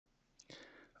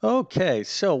Okay,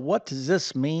 so what does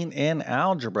this mean in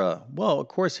algebra? Well, of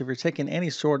course, if you're taking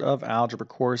any sort of algebra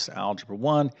course, Algebra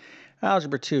 1,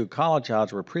 Algebra 2, college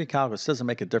algebra, pre-calculus, doesn't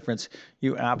make a difference.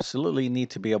 You absolutely need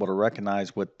to be able to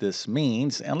recognize what this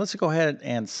means. And let's go ahead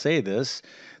and say this.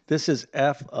 This is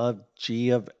f of g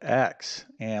of x.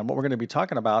 And what we're going to be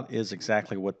talking about is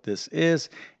exactly what this is,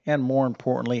 and more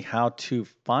importantly, how to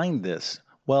find this.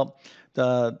 Well,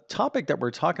 the topic that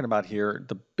we're talking about here,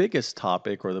 the biggest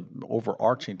topic or the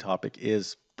overarching topic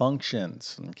is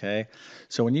functions. Okay.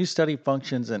 So when you study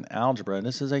functions in algebra, and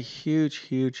this is a huge,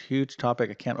 huge, huge topic,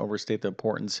 I can't overstate the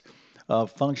importance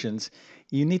of functions.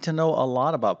 You need to know a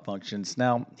lot about functions.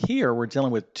 Now, here we're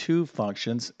dealing with two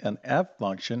functions, an f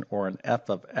function or an f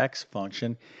of x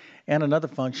function, and another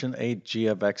function, a g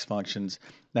of x functions.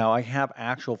 Now, I have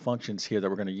actual functions here that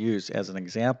we're going to use as an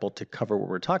example to cover what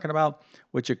we're talking about,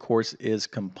 which of course is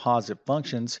composite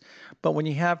functions. But when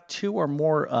you have two or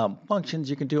more functions,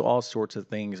 you can do all sorts of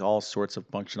things, all sorts of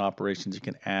function operations. You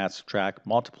can add, subtract,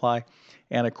 multiply,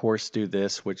 and of course do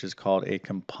this, which is called a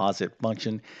composite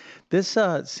function. This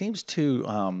seems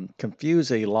to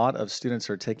confuse a lot of students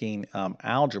who are taking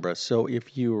algebra. So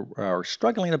if you are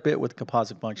struggling a bit with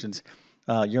composite functions,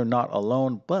 you're not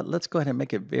alone, but let's go ahead and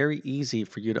make it very easy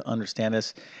for you to understand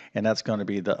this, and that's going to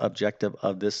be the objective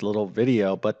of this little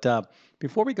video. But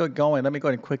before we get going, let me go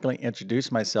ahead and quickly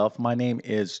introduce myself. My name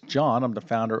is John. I'm the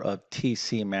founder of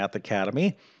TC Math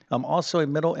Academy. I'm also a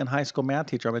middle and high school math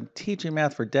teacher. I've been teaching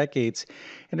math for decades,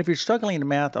 and if you're struggling in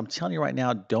math, I'm telling you right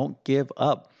now, don't give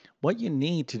up. What you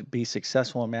need to be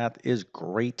successful in math is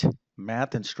great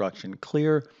math instruction,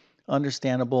 clear,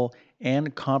 understandable,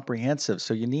 and comprehensive.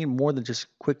 So you need more than just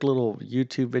quick little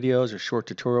YouTube videos or short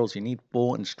tutorials. You need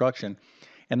full instruction,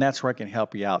 and that's where I can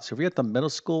help you out. So if you're at the middle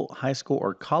school, high school,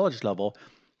 or college level,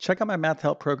 check out my math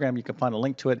help program. You can find a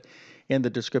link to it in the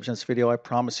description of this video. I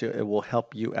promise you it will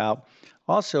help you out.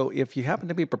 Also, if you happen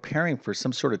to be preparing for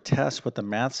some sort of test with the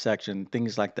math section,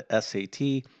 things like the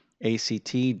SAT,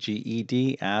 ACT,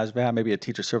 GED, ASVAB, maybe a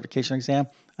teacher certification exam,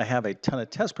 I have a ton of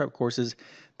test prep courses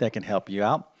that can help you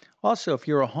out. Also, if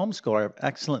you're a homeschooler, I have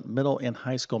excellent middle and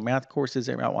high school math courses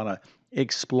that you might want to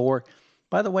explore.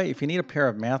 By the way, if you need a pair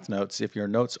of math notes, if your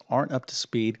notes aren't up to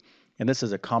speed, and this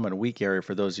is a common weak area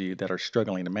for those of you that are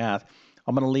struggling in math,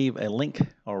 I'm going to leave a link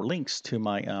or links to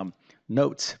my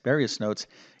notes, various notes,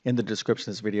 in the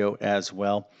description of this video as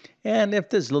well. And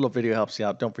if this little video helps you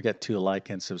out, don't forget to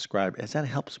like and subscribe, as that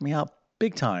helps me out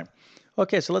big time.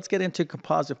 Okay, so let's get into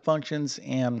composite functions.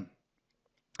 And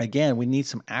again, we need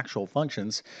some actual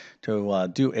functions to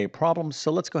do a problem.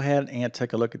 So let's go ahead and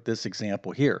take a look at this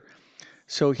example here.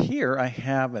 So here I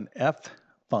have an f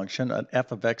function, an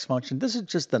f of x function. This is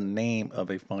just the name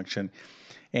of a function.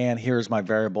 And here's my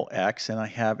variable x, and I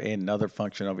have another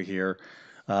function over here.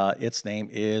 Its name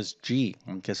is g.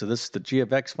 Okay, so this is the g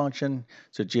of x function.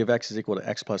 So g of x is equal to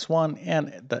x plus 1,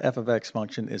 and the f of x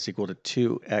function is equal to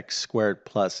 2x squared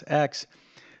plus x.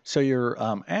 So you're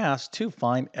asked to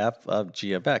find f of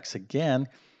g of x. Again,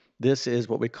 this is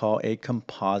what we call a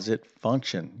composite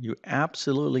function. You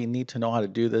absolutely need to know how to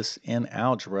do this in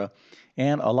algebra.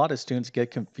 And a lot of students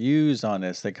get confused on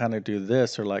this. They kind of do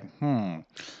this. They're like,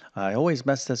 I always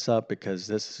mess this up because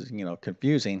this is,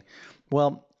 confusing.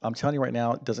 Well, I'm telling you right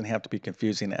now, it doesn't have to be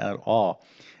confusing at all.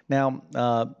 Now,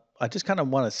 I just kind of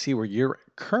want to see where you're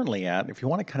currently at. If you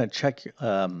want to kind of check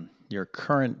your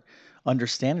current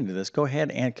understanding of this, go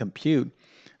ahead and compute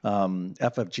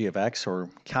f of g of x, or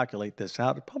calculate this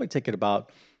out. It'll probably take it about,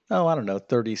 I don't know,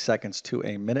 30 seconds to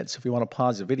a minute. So if you want to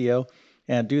pause the video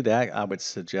and do that, I would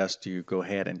suggest you go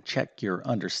ahead and check your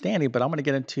understanding. But I'm going to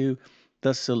get into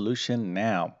the solution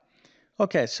now.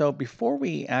 Okay, so before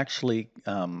we actually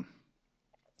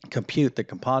compute the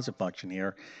composite function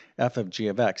here, f of g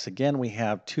of x, again, we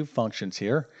have two functions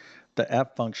here, the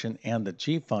f function and the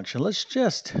g function. Let's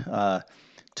just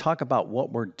talk about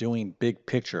what we're doing big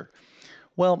picture.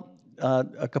 Well,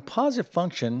 a composite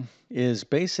function is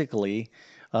basically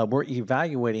we're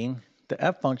evaluating the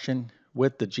f function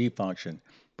with the g function.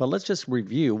 But let's just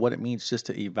review what it means just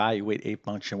to evaluate a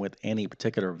function with any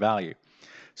particular value.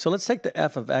 So let's take the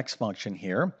f of x function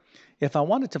here. If I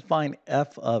wanted to find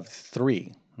f of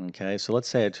 3, okay, so let's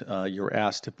say you're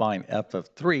asked to find f of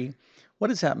 3, what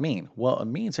does that mean? Well, it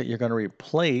means that you're going to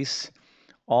replace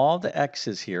all the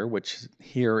x's here, which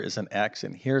here is an x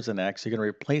and here's an x. You're going to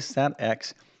replace that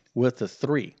x with the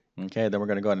 3. Okay, then we're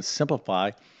going to go ahead and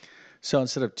simplify. So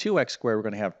instead of 2x squared, we're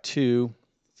going to have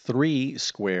 3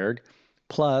 squared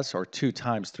plus, or 2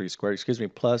 times 3 squared, excuse me,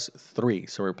 plus 3.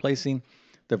 So we're replacing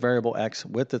the variable x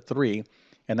with the 3.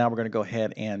 And now we're going to go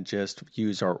ahead and just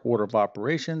use our order of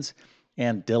operations.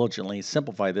 and diligently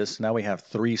simplify this. Now we have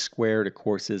 3 squared, of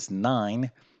course, is 9.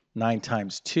 9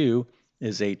 times 2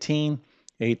 is 18.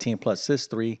 18 plus this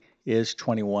 3 is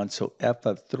 21. So f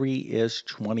of 3 is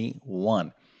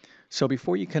 21. So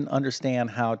before you can understand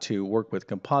how to work with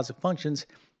composite functions,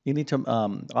 you need to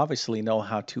obviously know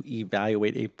how to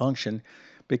evaluate a function,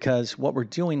 because what we're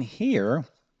doing here,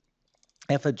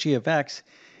 f of g of x,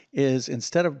 is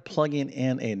instead of plugging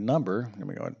in a number, let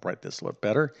me go ahead and write this a little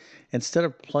better. Instead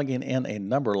of plugging in a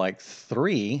number like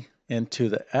 3 into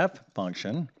the f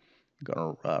function, I'm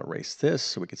going to erase this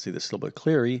so we can see this a little bit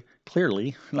clearly,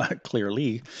 not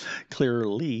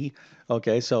clearly.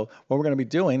 Okay, so what we're going to be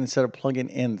doing, instead of plugging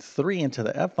in 3 into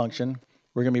the f function,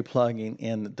 we're going to be plugging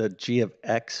in the g of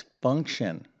x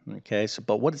function. Okay, so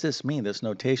but what does this mean? This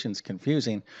notation is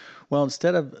confusing. Well,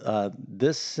 instead of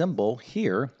this symbol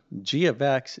here, g of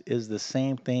x is the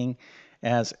same thing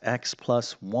as x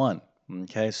plus 1.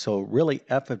 Okay, so really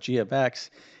f of g of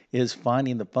x is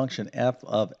finding the function f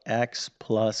of x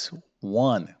plus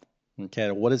 1.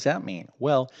 Okay, what does that mean?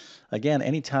 Well, again,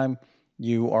 anytime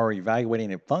you are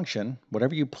evaluating a function,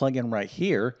 whatever you plug in right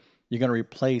here, you're going to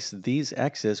replace these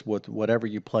x's with whatever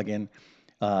you plug in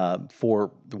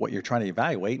for what you're trying to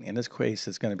evaluate. In this case,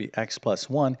 it's going to be x plus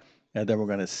 1, and then we're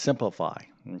going to simplify.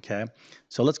 Okay,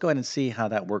 so let's go ahead and see how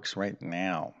that works right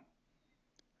now.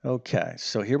 Okay,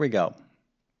 so here we go.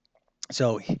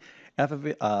 So f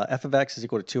of x is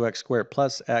equal to 2x squared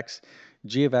plus x.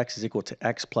 G of x is equal to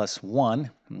x plus 1.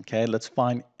 Okay, let's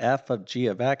find f of g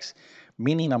of x,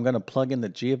 meaning I'm going to plug in the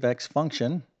g of x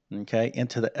function, okay,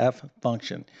 into the f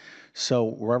function. So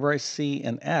wherever I see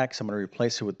an x, I'm going to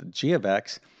replace it with the g of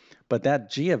x. But that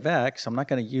g of x, I'm not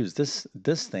going to use this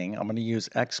thing. I'm going to use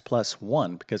x plus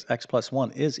 1, because x plus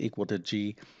 1 is equal to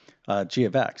g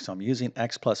of x. So I'm using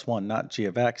x plus 1, not g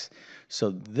of x. So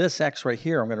this x right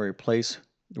here, I'm going to replace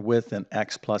with an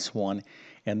x plus 1.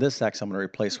 And this x I'm going to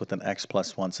replace with an x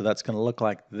plus 1. So that's going to look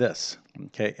like this.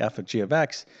 Okay, f of g of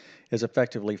x is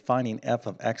effectively finding f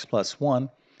of x plus 1.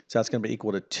 So that's going to be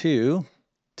equal to 2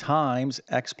 times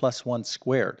x plus 1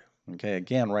 squared. Okay,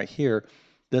 again, right here,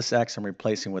 this x I'm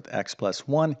replacing with x plus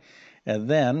 1. And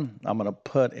then I'm going to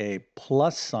put a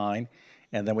plus sign,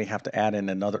 and then we have to add in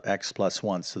another x plus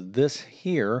 1. So this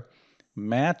here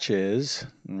matches,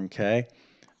 okay,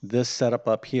 this setup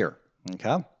up here.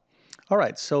 Okay, all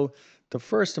right, so the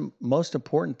first and most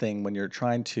important thing when you're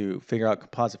trying to figure out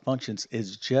composite functions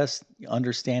is just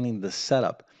understanding the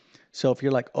setup. So if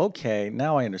you're like, okay,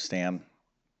 now I understand,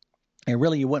 and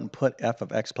really you wouldn't put f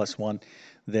of x plus 1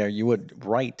 there, you would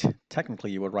write,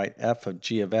 technically you would write f of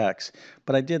g of x,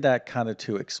 but I did that kind of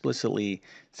to explicitly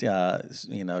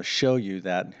show you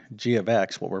that g of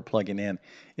x, what we're plugging in,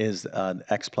 is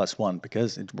x plus 1,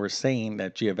 because we're saying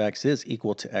that g of x is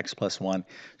equal to x plus 1.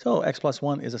 So x plus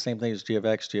 1 is the same thing as g of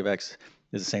x is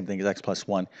the same thing as x plus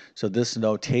 1. So this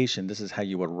notation, this is how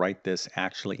you would write this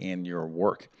actually in your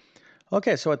work.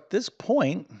 Okay, so at this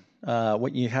point,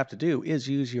 what you have to do is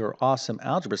use your awesome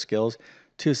algebra skills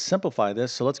to simplify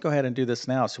this. So let's go ahead and do this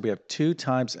now. So we have 2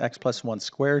 times x plus 1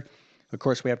 squared. Of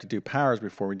course, we have to do powers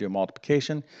before we do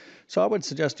multiplication. So I would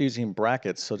suggest using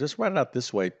brackets. So just write it out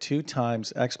this way. 2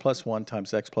 times x plus 1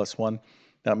 times x plus 1.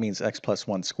 That means x plus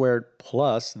 1 squared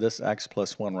plus this x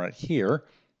plus 1 right here.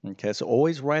 Okay, so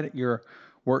always write your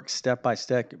work step by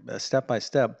step.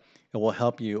 It will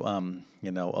help you,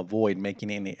 avoid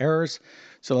making any errors.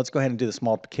 So let's go ahead and do this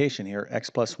multiplication here. X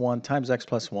plus 1 times x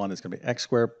plus 1 is going to be x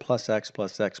squared plus x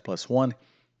plus x plus 1.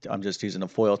 I'm just using a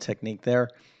FOIL technique there.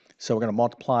 So we're going to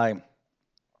multiply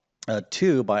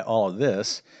 2 by all of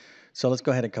this. So let's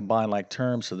go ahead and combine like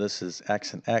terms. So this is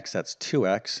x and x, that's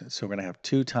 2x. So we're going to have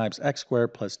 2 times x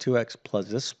squared plus 2x plus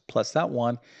this plus that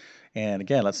 1. And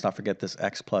again, let's not forget this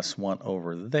x plus 1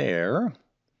 over there.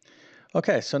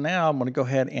 Okay, so now I'm going to go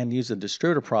ahead and use the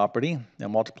distributive property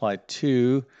and multiply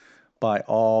 2 by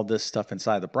all this stuff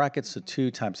inside the brackets. So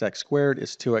 2 times x squared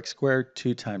is 2x squared.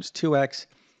 2 times 2x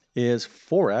is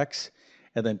 4x.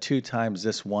 And then 2 times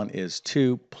this 1 is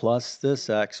 2 plus this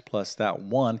x plus that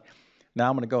 1. Now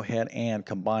I'm going to go ahead and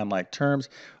combine like terms.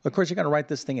 Of course, you're going to write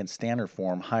this thing in standard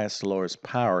form, highest to lowest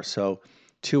power. So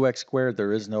 2x squared,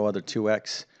 there is no other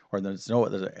 2x, or there's no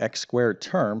other x squared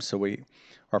term. So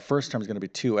our first term is going to be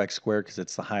 2x squared because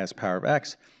it's the highest power of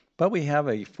x. But we have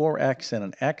a 4x and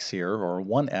an x here, or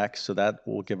 1x, so that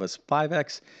will give us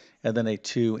 5x, and then a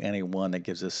 2 and a 1 that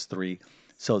gives us 3.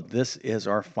 So this is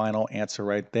our final answer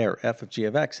right there. F of g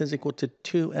of x is equal to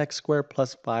 2x squared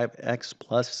plus 5x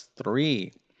plus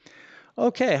 3.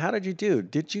 Okay, how did you do?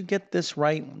 Did you get this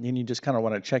right? And you just kind of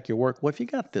want to check your work. Well, if you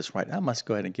got this right, I must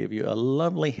go ahead and give you a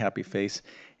lovely happy face,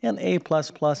 an A++, a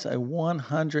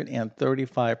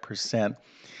 135%.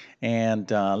 And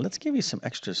let's give you some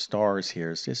extra stars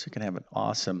here so you can have an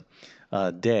awesome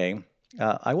day.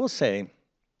 I will say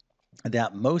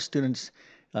that most students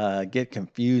get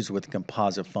confused with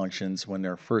composite functions when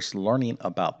they're first learning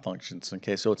about functions.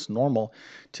 Okay, so it's normal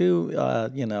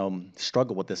to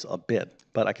struggle with this a bit.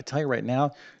 But I can tell you right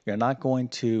now, you're not going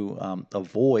to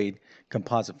avoid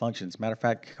composite functions. Matter of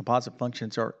fact, composite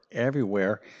functions are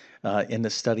everywhere in the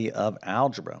study of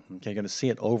algebra. Okay, you're going to see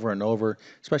it over and over,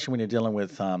 especially when you're dealing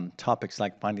with topics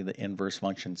like finding the inverse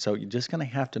function. So you're just going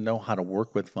to have to know how to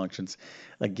work with functions.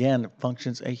 Again,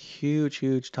 functions a huge,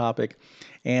 huge topic.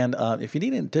 And if you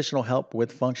need additional help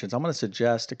with functions, I'm going to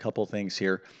suggest a couple things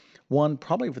here. One,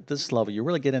 probably with this level, you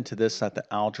really get into this at the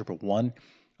Algebra 1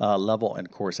 level and,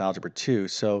 of course, Algebra 2.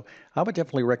 So I would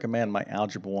definitely recommend my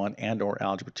Algebra 1 and or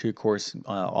Algebra 2 course,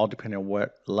 all depending on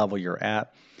what level you're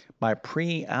at. My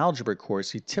pre-algebra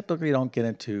course, you typically don't get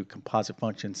into composite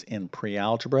functions in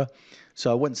pre-algebra,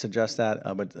 so I wouldn't suggest that.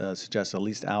 I would suggest at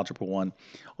least Algebra 1.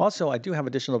 Also, I do have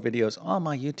additional videos on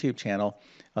my YouTube channel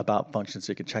about functions,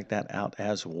 so you can check that out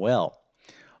as well.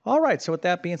 All right, so with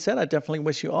that being said, I definitely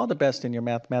wish you all the best in your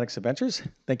mathematics adventures.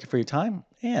 Thank you for your time,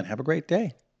 and have a great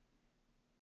day.